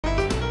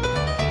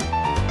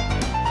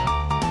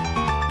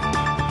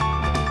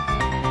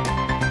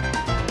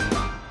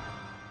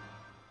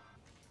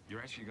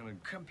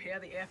compare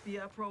the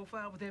FBI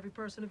profile with every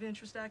person of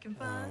interest I can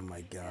find. Oh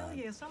my God. Hell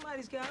yeah,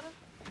 somebody's got her.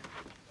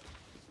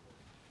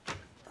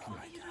 Oh my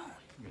God.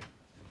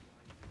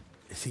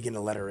 Is he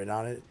gonna let her in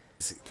on it?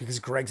 Because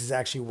Greg's is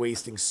actually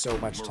wasting so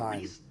much time.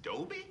 Maurice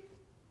Doby?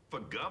 For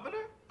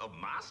governor of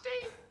my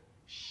state?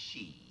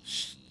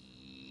 Shit.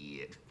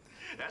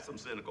 That's some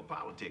cynical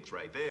politics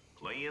right there.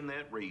 Playing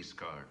that race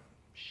card.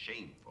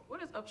 Shameful. What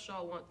does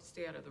Upshaw want to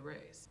stay out of the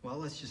race? Well,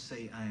 let's just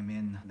say I am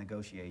in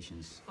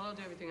negotiations. I'll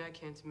do everything I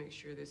can to make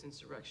sure this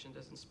insurrection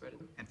doesn't spread.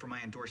 And for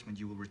my endorsement,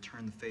 you will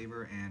return the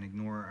favor and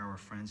ignore our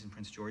friends in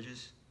Prince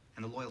George's?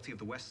 And the loyalty of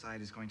the West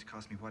Side is going to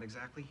cost me what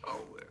exactly?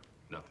 Oh,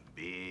 nothing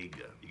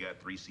big. You got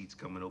 3 seats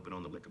coming open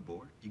on the liquor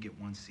board? You get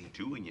 1 seat.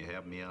 2, and you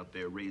have me out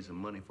there raising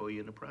money for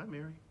you in the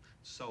primary?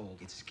 Sold.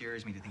 It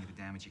scares me to think of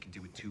the damage you can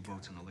do with 2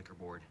 votes on the liquor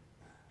board.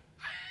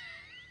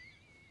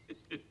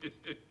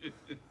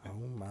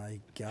 Oh my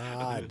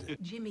God.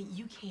 Jimmy,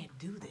 you can't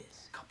do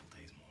this. A couple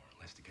days more.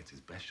 Lester gets his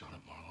best shot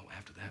at Marlowe.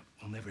 After that,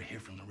 we'll never hear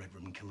from the Red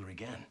Ribbon Killer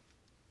again.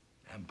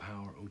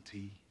 Manpower,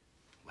 OT,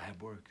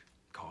 lab work,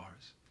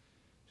 cars.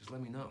 Just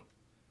let me know.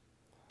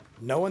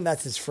 Knowing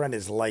that's his friend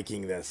is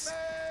liking this.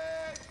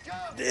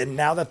 And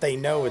now that they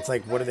know, it's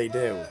like, what do they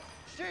do?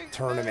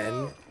 Turn him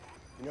in?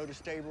 You know the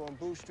stable on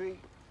Boo Street?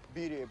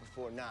 Be there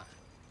before 9.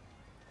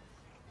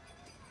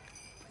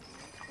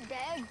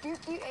 Dad, Duke,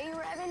 you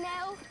A-rapping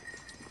now?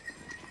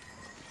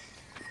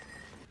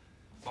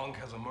 Funk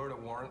has a murder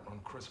warrant on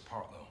Chris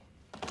Partlow.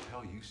 The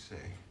hell you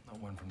say? Not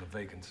one from the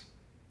Vacants.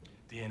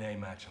 DNA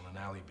match on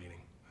an alley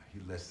beating. He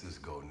lets this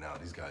go now.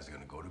 These guys are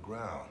gonna go to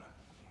ground.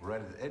 We're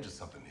right at the edge of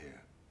something here.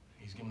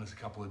 He's given us a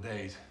couple of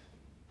days.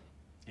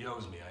 He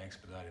owes me. I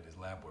expedited his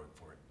lab work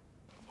for it.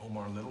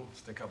 Omar Little,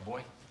 stick-up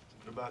boy.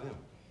 What about him?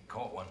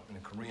 Caught one in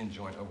a Korean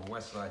joint over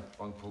West Side.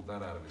 Funk pulled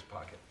that out of his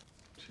pocket.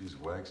 She's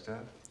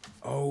Wagstaff?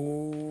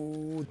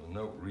 Oh. The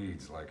note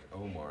reads like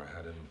Omar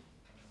had him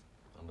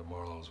under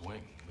Marlowe's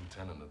wing.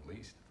 Lieutenant at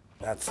least.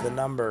 That's the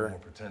number. More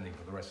pretending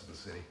for the rest of the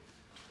city.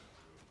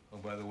 Oh,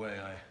 by the way,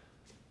 I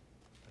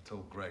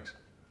told Greg's.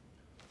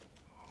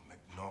 Oh,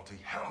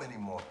 McNulty, how many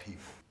more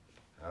people?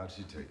 How'd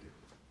she take it?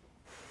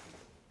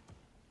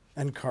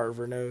 And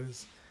Carver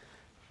knows.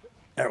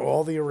 And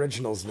all the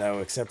originals know,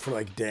 except for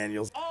like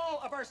Daniels. All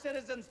of our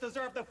citizens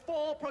deserve the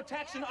full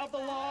protection of the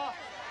law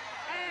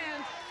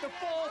and the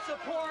full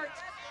support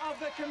of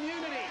the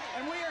community.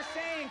 And we are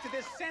saying to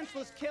this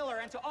senseless killer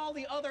and to all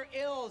the other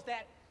ills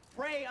that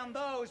prey on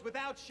those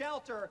without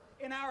shelter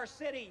in our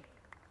city,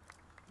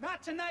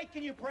 not tonight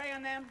can you prey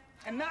on them,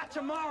 and not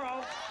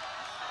tomorrow.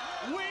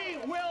 We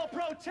will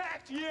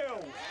protect you.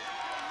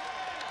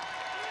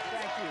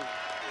 Thank you.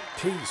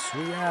 Peace,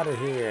 we out of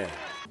here.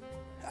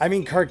 I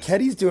mean,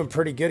 Carcetti's doing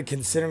pretty good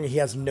considering he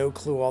has no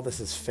clue all this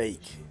is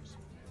fake.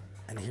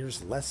 And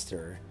here's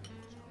Lester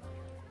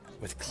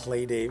with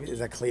Clay Davis. Is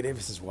that Clay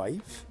Davis's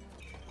wife?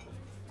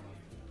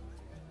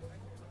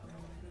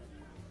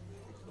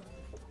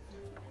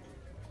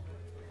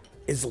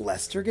 Is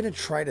Lester gonna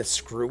try to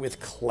screw with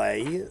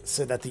Clay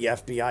so that the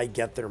FBI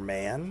get their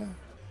man?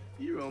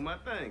 You're on my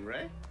thing,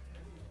 right?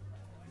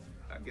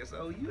 I guess I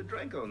owe you a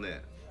drink on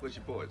that. What's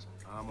your poison?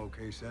 I'm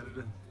okay,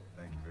 Senator.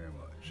 Thank you very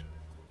much.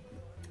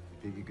 You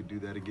think you could do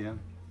that again?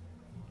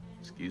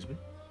 Excuse me?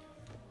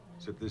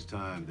 Except this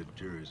time, the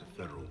jury's a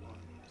federal one.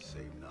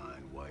 Save 9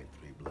 white,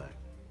 3 black.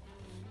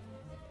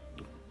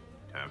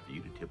 Time for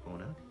you to tip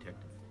on out,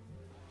 Detective.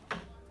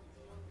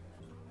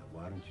 Now,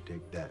 why don't you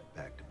take that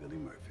back to Billy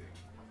Murphy?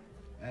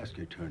 Ask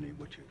your attorney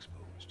what you're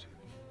exposed to.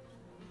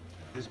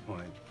 At this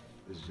point,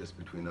 this is just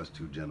between us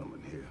 2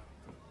 gentlemen here.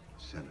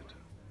 Senator.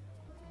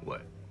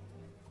 What?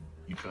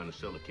 You trying to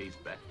sell a case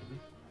back to me?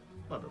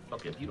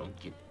 Motherfucker, you don't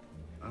get...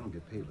 I don't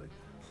get paid like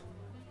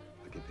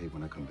that. I get paid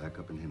when I come back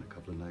up in here in a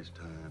couple of nights'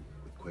 time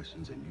with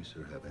questions, and you,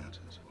 sir, have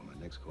answers. Well,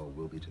 my next call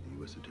will be to the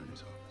U.S.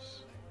 Attorney's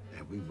Office.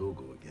 And we will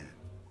go again,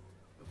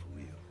 but for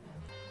real.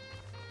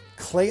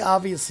 Clay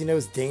obviously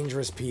knows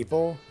dangerous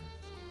people.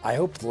 I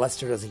hope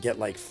Lester doesn't get,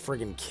 like,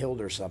 friggin'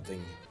 killed or something.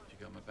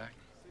 You got my back?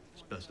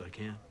 As best I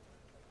can.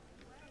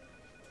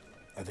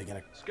 Are they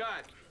gonna...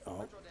 Scott!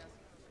 Oh.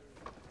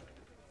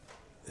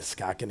 Is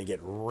Scott gonna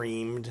get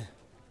reamed?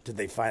 Did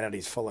they find out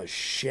he's full of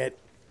shit?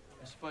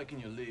 A spike in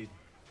your lead.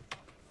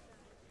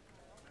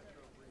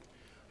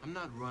 I'm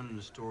not running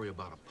a story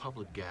about a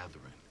public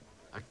gathering.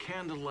 A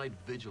candlelight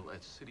vigil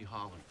at City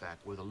Hall, in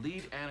fact, where the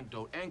lead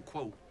anecdote and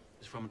quote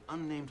is from an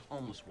unnamed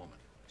homeless woman.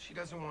 She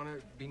doesn't want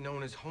to be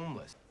known as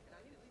homeless.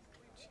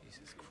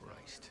 Jesus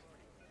Christ.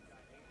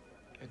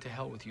 And to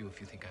hell with you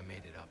if you think I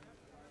made it up.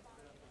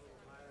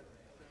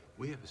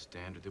 We have a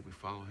standard that we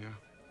follow here.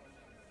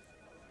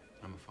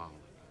 I'm gonna follow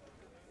it.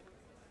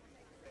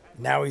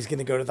 Now he's going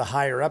to go to the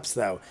higher-ups,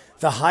 though.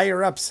 The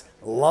higher-ups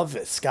love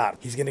it, Scott.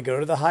 He's going to go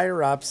to the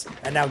higher-ups,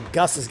 and now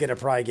Gus is going to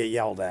probably get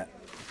yelled at.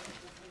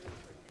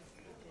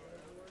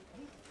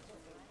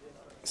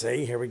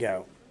 See? Here we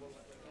go.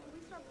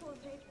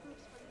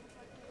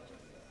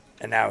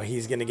 And now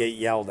he's going to get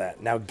yelled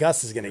at. Now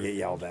Gus is going to get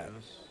yelled at.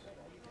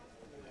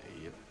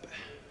 Yep.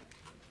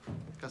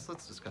 Gus,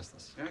 let's discuss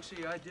this.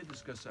 Actually, I did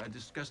discuss it. I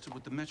discussed it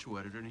with the Metro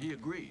editor, and he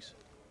agrees.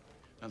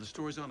 Now, the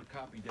story's on a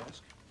copy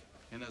desk,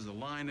 and as a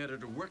line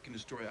editor working the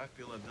story, I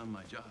feel I've done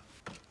my job.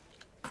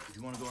 If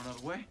you want to go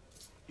another way,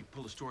 you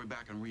pull the story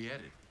back and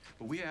re-edit.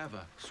 But we have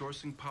a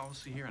sourcing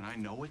policy here, and I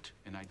know it,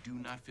 and I do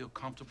not feel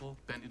comfortable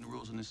bending the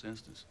rules in this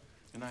instance.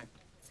 And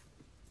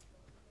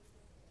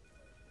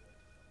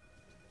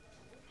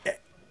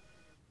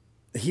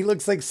He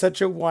looks like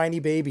such a whiny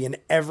baby, and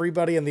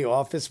everybody in the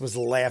office was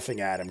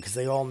laughing at him because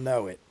they all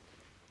know it.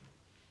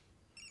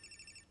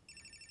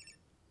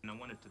 And I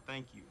wanted to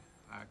thank you.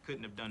 I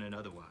couldn't have done it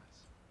otherwise.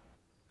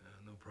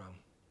 No problem.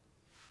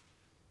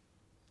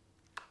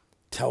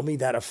 Tell me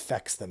that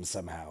affects them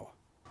somehow.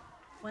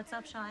 What's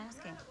up, Shaw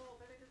asking?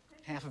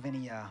 Half of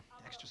any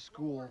extra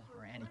school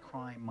or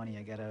anti-crime money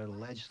I get out of the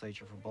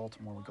legislature for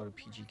Baltimore would go to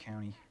PG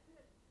County.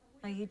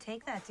 Well, you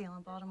take that deal,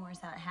 and Baltimore's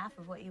out half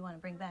of what you want to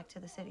bring back to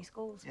the city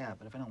schools. Yeah,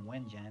 but if I don't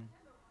win, Jen,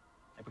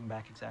 I bring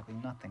back exactly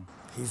nothing.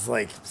 He's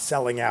like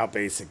selling out,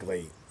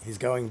 basically. He's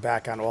going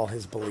back on all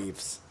his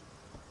beliefs.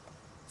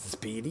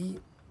 Speedy?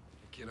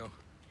 Kiddo,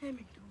 Hey,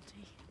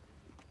 McNulty.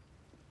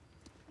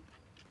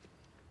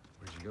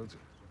 where'd you go to?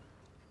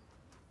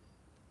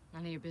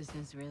 None of your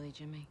business, really,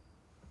 Jimmy.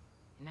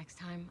 Next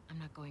time, I'm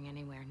not going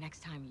anywhere.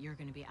 Next time, you're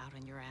gonna be out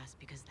on your ass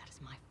because that is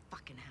my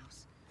fucking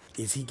house.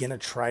 Is he gonna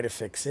try to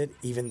fix it,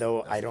 even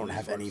though I don't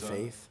have any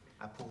faith?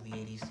 I pull the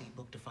ADC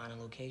book to find a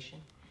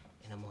location,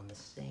 and I'm on the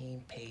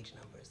same page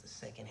number as the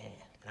second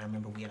hand. And I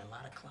remember we had a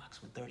lot of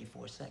clocks with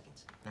 34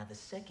 seconds. Now, the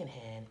second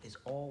hand is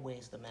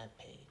always the map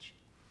page.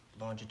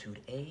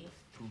 Longitude A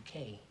through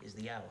K is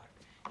the hour.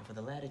 And for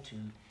the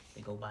latitude,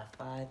 they go by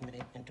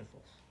 5-minute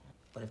intervals.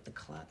 But if the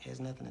clock has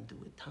nothing to do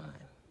with time,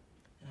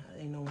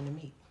 they know when to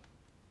meet.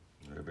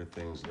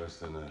 Everything's less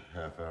than a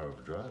half hour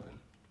of driving,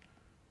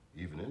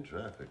 even in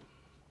traffic.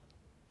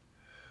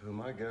 Well,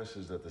 my guess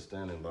is that the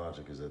standing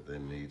logic is that they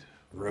meet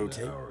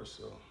Rotate. in an hour or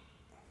so.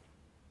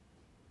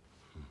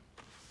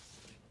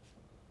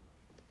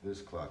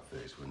 This clock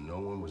face when no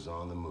one was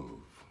on the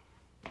move.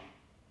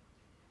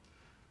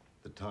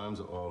 The times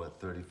are all at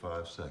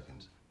 35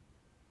 seconds.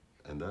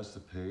 And that's the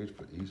page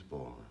for East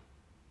Baltimore.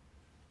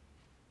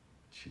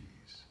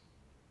 Cheese.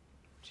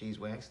 Cheese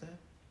wax that?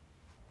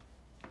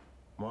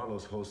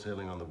 Marlowe's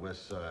wholesaling on the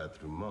west side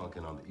through Monk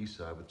and on the east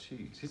side with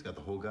cheese. He's got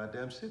the whole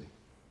goddamn city.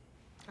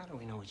 How do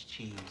we know it's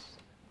cheese?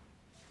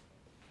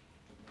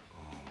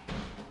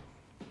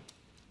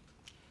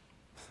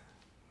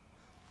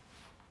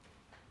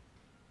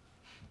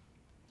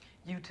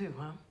 You too,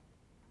 huh?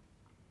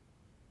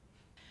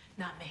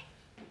 Not me.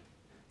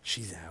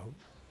 She's out.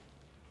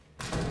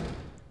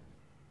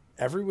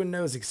 Everyone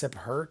knows except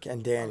Herc and All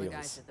the Daniels.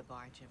 guys at the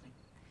bar, Jimmy.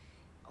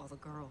 All the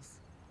girls.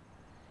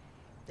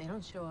 They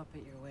don't show up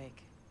at your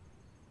wake.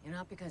 You're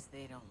not because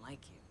they don't like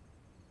you,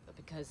 but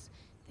because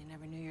they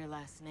never knew your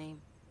last name.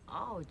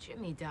 Oh,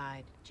 Jimmy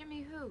died.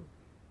 Jimmy who?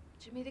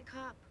 Jimmy the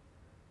cop.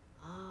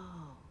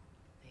 Oh,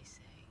 they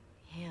say.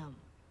 Him.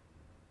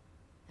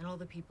 And all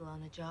the people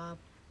on the job.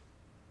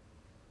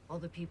 All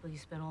the people you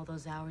spent all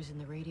those hours in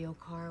the radio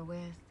car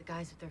with. The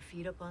guys with their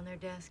feet up on their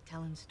desk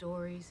telling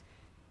stories.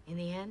 In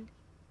the end,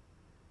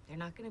 they're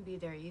not gonna be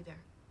there either.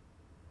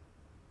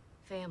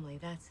 Family,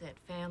 that's it.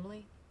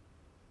 Family.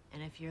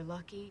 And if you're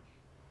lucky,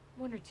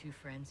 1 or 2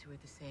 friends who are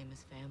the same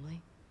as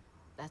family.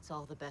 That's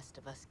all the best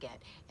of us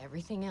get.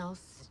 Everything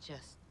else is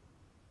just...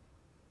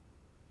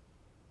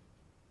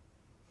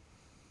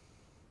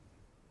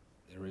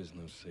 There is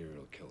no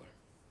serial killer.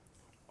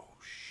 Oh,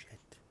 shit.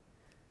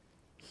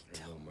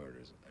 There are no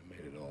murders. I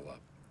made it all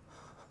up.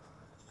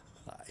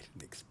 I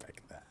didn't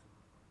expect that.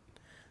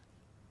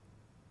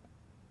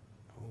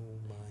 Oh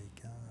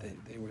my god.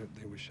 They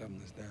were shutting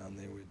this down.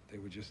 They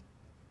were just...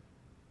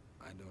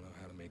 I don't know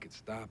how to make it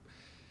stop.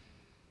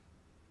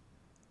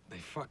 They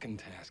fucking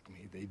task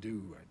me. They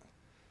do.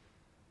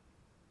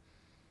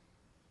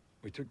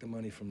 We took the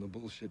money from the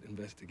bullshit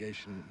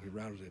investigation. We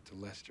routed it to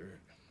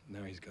Lester.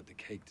 Now he's got the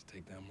cake to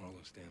take down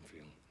Marlo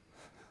Stanfield.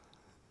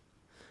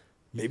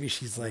 Maybe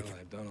she's like, Well,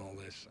 I've done all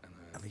this, and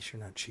at least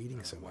you're not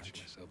cheating so watch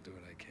much. myself do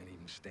it. I can't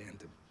even stand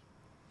to.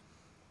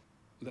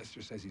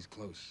 Lester says he's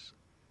close.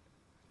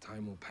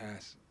 Time will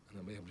pass, and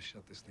I'll be able to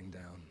shut this thing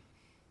down.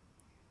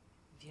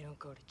 If you don't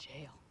go to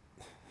jail.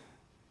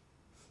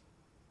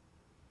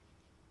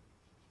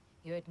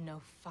 You had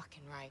no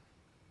fucking right.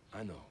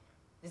 I know.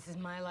 This is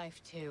my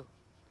life, too.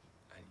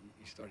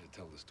 You start to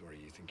tell the story,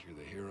 you think you're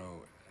the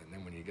hero, and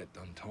then when you get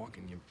done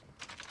talking, you...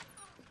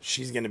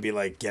 She's gonna be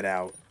like, get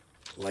out.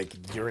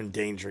 Like, you're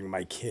endangering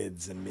my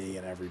kids and me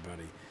and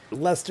everybody.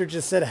 Lester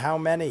just said how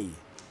many?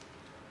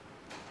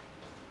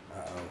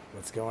 Uh-oh,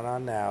 what's going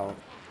on now?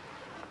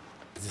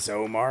 Is this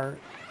Omar?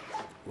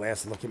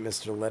 Last look at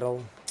Mr.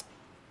 Little.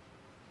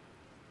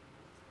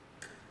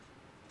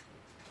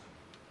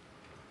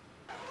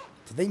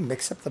 Did they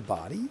mix up the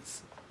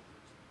bodies?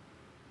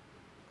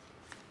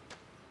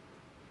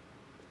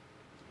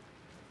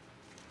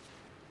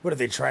 What are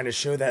they trying to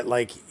show that,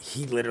 like,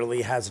 he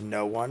literally has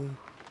no one?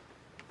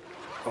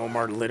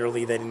 Omar,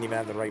 literally, they didn't even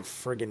have the right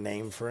friggin'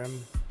 name for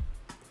him.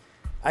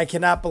 I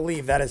cannot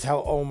believe that is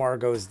how Omar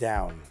goes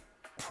down.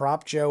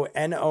 Prop Joe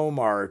and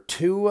Omar,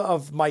 two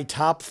of my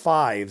top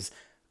fives,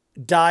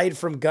 died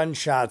from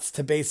gunshots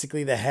to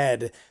basically the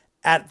head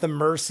at the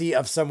mercy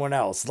of someone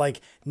else. Like,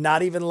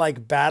 not even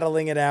like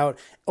battling it out.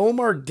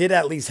 Omar did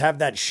at least have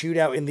that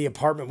shootout in the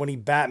apartment when he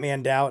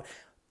Batmaned out,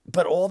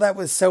 but all that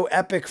was so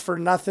epic for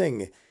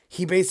nothing.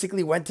 He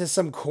basically went to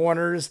some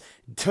corners,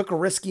 took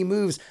risky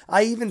moves.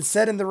 I even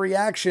said in the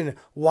reaction,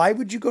 why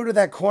would you go to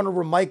that corner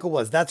where Michael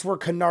was? That's where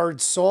Kennard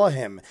saw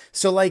him.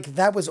 So like,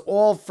 that was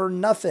all for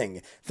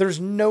nothing. There's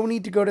no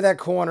need to go to that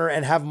corner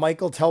and have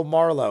Michael tell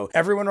Marlo.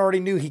 Everyone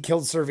already knew he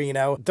killed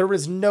Servino. There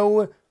was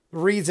no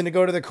reason to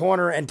go to the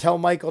corner and tell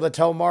Michael to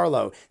tell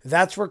Marlo.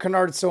 That's where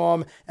Kennard saw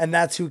him, and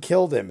that's who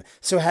killed him.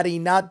 So had he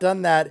not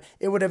done that,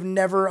 it would have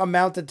never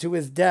amounted to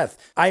his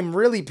death. I'm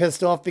really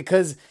pissed off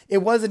because it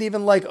wasn't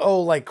even like, oh,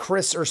 like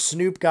Chris or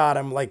Snoop got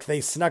him, like they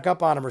snuck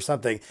up on him or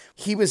something.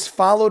 He was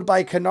followed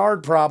by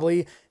Kennard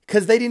probably,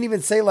 because they didn't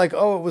even say like,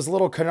 oh, it was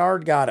little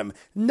Kennard got him.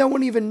 No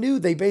one even knew.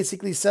 They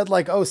basically said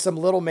like, oh, some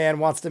little man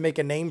wants to make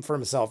a name for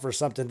himself or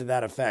something to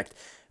that effect.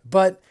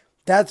 But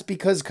that's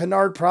because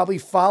Kennard probably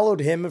followed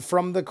him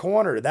from the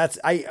corner.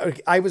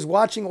 I was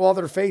watching all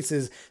their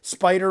faces.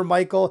 Spider,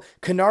 Michael,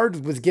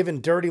 Kennard was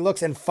giving dirty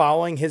looks and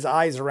following his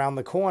eyes around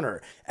the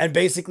corner. And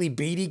basically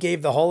Beatty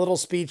gave the whole little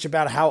speech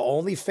about how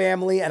only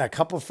family and a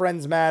couple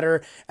friends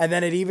matter. And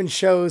then it even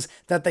shows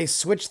that they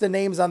switched the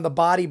names on the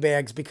body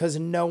bags because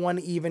no one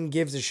even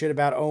gives a shit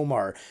about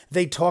Omar.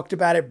 They talked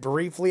about it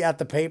briefly at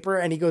the paper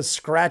and he goes,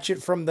 scratch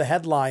it from the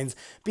headlines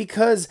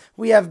because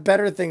we have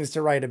better things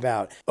to write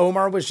about.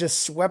 Omar was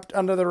just swept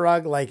under the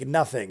rug like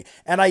nothing.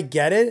 And I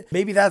get it.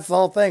 Maybe that's the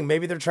whole thing.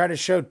 Maybe they're trying to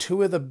show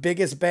two of the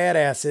biggest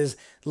badasses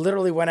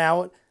literally went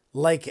out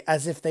like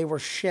as if they were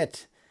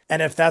shit.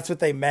 And if that's what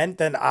they meant,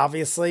 then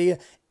obviously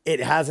it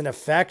has an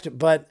effect.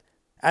 But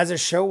as a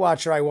show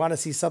watcher, I want to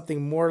see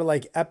something more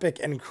like epic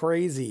and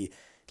crazy.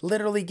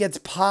 Literally gets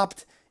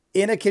popped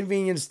in a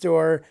convenience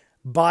store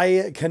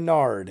by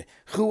Kennard,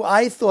 who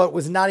I thought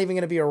was not even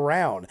going to be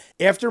around.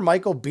 After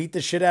Michael beat the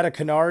shit out of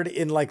Kennard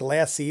in like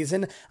last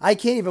season, I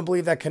can't even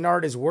believe that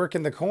Kennard is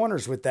working the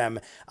corners with them.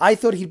 I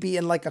thought he'd be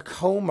in like a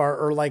coma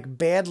or like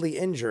badly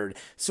injured.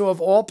 So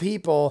of all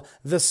people,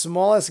 the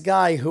smallest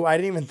guy who I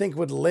didn't even think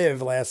would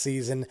live last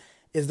season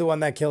is the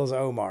one that kills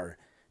Omar.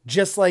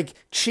 Just like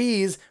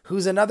Cheese,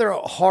 who's another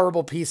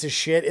horrible piece of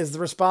shit, is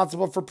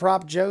responsible for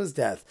Prop Joe's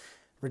death.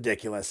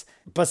 Ridiculous.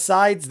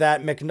 Besides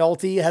that,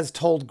 McNulty has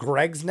told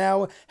Greggs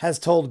now, has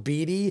told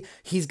Beatty.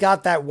 He's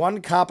got that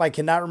one cop, I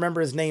cannot remember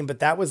his name, but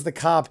that was the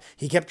cop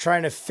he kept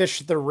trying to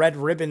fish the red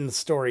ribbon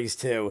stories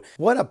to.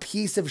 What a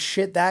piece of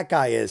shit that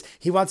guy is.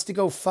 He wants to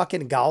go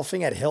fucking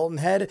golfing at Hilton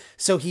Head,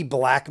 so he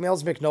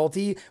blackmails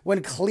McNulty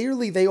when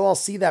clearly they all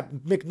see that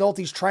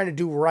McNulty's trying to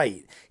do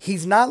right.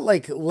 He's not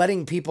like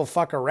letting people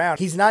fuck around.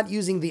 He's not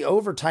using the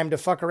overtime to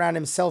fuck around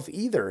himself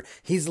either.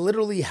 He's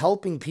literally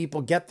helping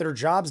people get their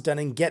jobs done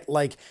and get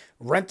like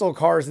rental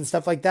cars and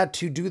stuff like that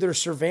to do their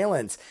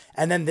surveillance.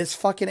 And then this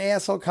fucking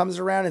asshole comes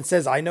around and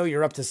says, I know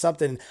you're up to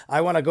something. I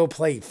want to go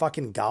play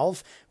fucking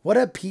golf. What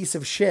a piece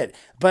of shit.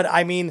 But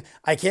I mean,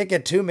 I can't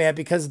get too mad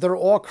because they're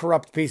all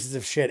corrupt pieces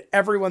of shit.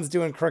 Everyone's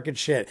doing crooked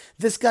shit.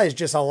 This guy's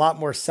just a lot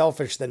more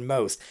selfish than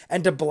most.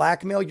 And to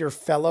blackmail your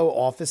fellow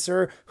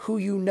officer who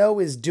you know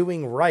is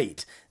doing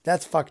right,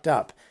 that's fucked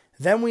up.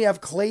 Then we have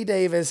Clay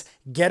Davis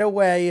get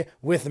away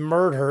with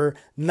murder,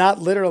 not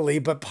literally,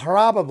 but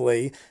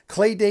probably.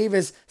 Clay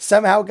Davis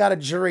somehow got a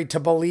jury to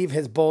believe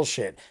his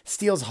bullshit,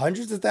 steals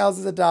hundreds of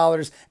thousands of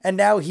dollars, and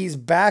now he's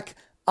back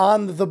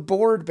on the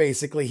board,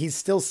 basically. He's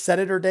still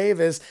Senator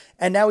Davis,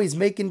 and now he's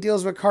making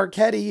deals with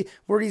Carcetti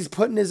where he's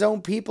putting his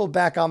own people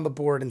back on the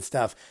board and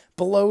stuff.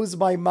 Blows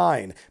my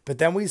mind. But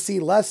then we see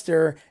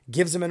Lester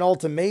gives him an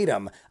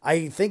ultimatum.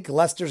 I think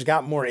Lester's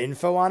got more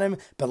info on him,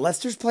 but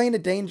Lester's playing a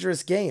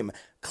dangerous game.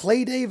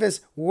 Clay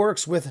Davis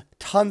works with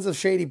tons of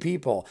shady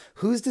people.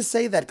 Who's to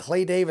say that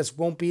Clay Davis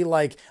won't be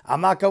like,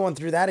 I'm not going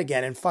through that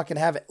again and fucking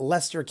have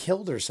Lester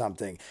killed or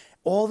something?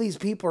 All these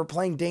people are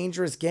playing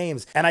dangerous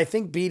games, and I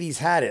think Beatty's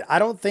had it. I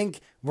don't think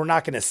we're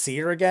not going to see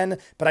her again,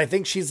 but I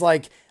think she's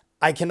like,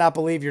 I cannot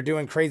believe you're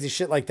doing crazy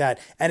shit like that.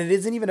 And it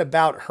isn't even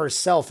about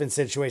herself in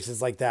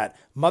situations like that.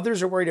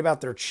 Mothers are worried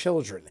about their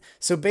children.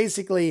 So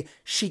basically,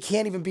 she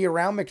can't even be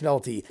around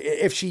McNulty.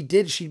 If she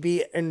did, she'd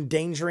be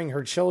endangering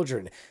her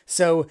children.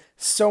 So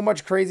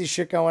much crazy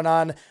shit going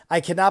on. I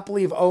cannot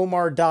believe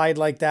Omar died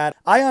like that.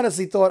 I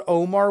honestly thought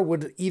Omar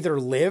would either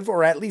live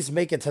or at least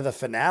make it to the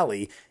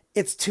finale.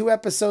 It's 2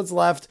 episodes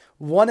left.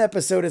 1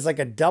 episode is like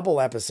a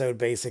double episode,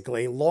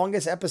 basically.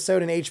 Longest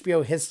episode in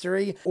HBO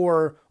history,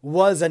 or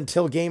was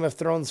until Game of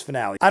Thrones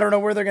finale. I don't know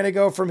where they're going to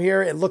go from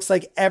here. It looks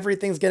like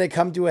everything's going to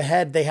come to a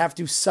head. They have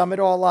to sum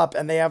it all up,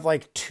 and they have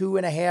like 2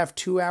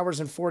 hours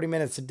and 40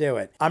 minutes to do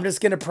it. I'm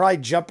just going to probably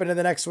jump into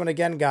the next one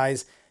again,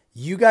 guys.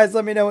 You guys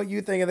let me know what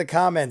you think in the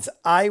comments.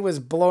 I was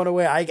blown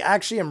away. I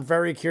actually am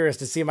very curious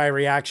to see my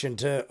reaction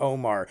to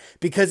Omar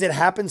because it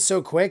happened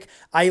so quick.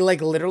 I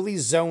like literally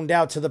zoned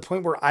out to the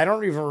point where I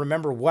don't even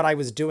remember what I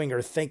was doing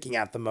or thinking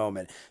at the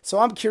moment. So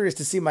I'm curious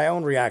to see my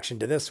own reaction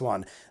to this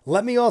one.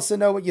 Let me also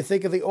know what you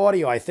think of the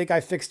audio. I think I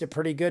fixed it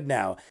pretty good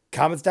now.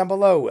 Comments down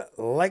below.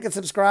 Like and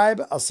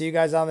subscribe. I'll see you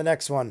guys on the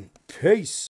next one. Peace.